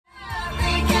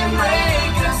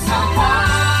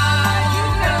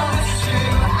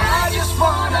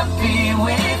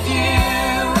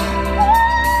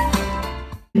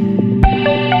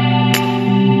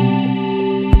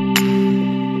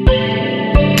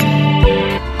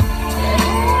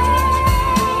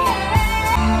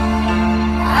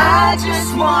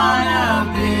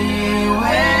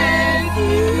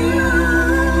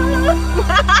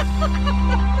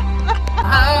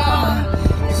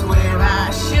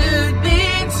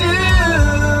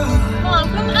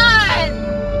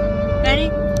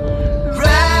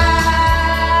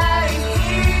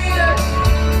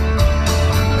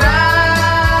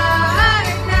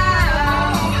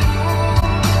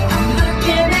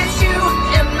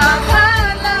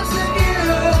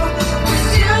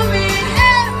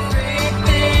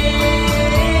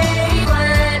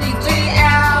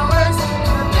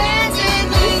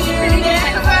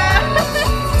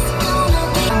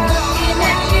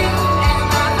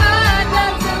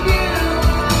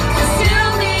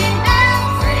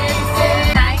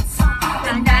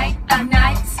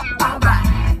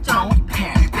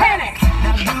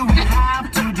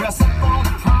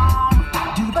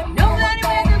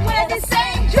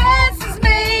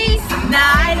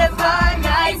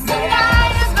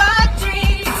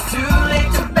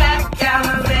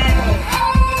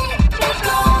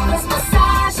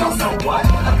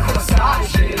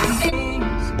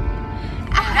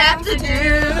to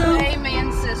do.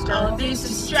 Amen, sister. All these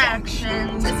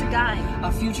distractions. It's a guy.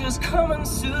 Our future's coming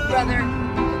soon. Brother.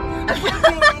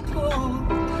 Being pulled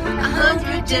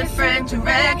 100 different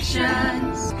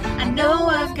directions. I know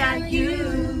I've got you.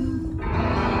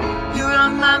 You're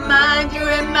on my mind, you're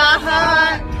in my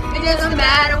heart. It doesn't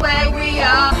matter where we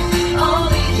are.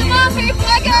 Come on, people,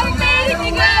 I got a meeting.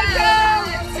 You gotta go.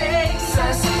 It takes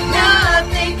us.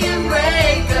 Nothing can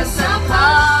break us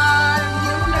apart.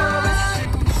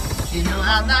 You know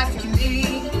how life can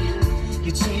be.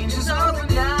 It changes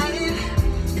overnight.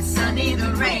 It's sunny,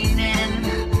 the raining,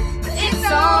 but it's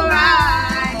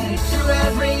alright. Through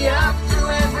every up, through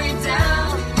every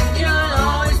down, you'll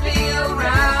always be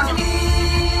around.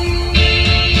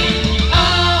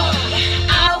 All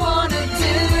I wanna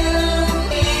do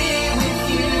is with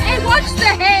you. Hey, watch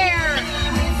the hair.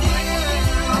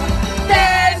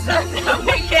 There's nothing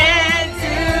we can't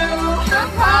do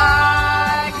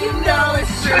apart. You know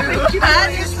it's true. I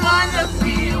just wanna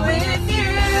be with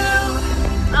you.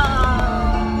 Oh,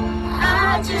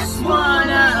 I just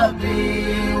wanna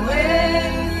be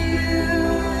with you.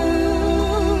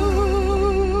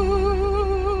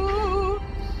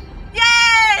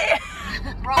 Yay!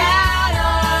 Out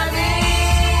on me.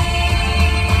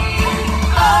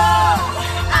 Oh,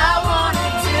 I wanna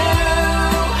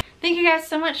do. Thank you guys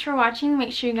so much for watching.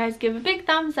 Make sure you guys give a big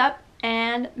thumbs up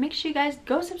and make sure you guys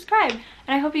go subscribe.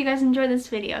 And I hope you guys enjoyed this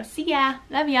video. See ya.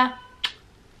 Love ya.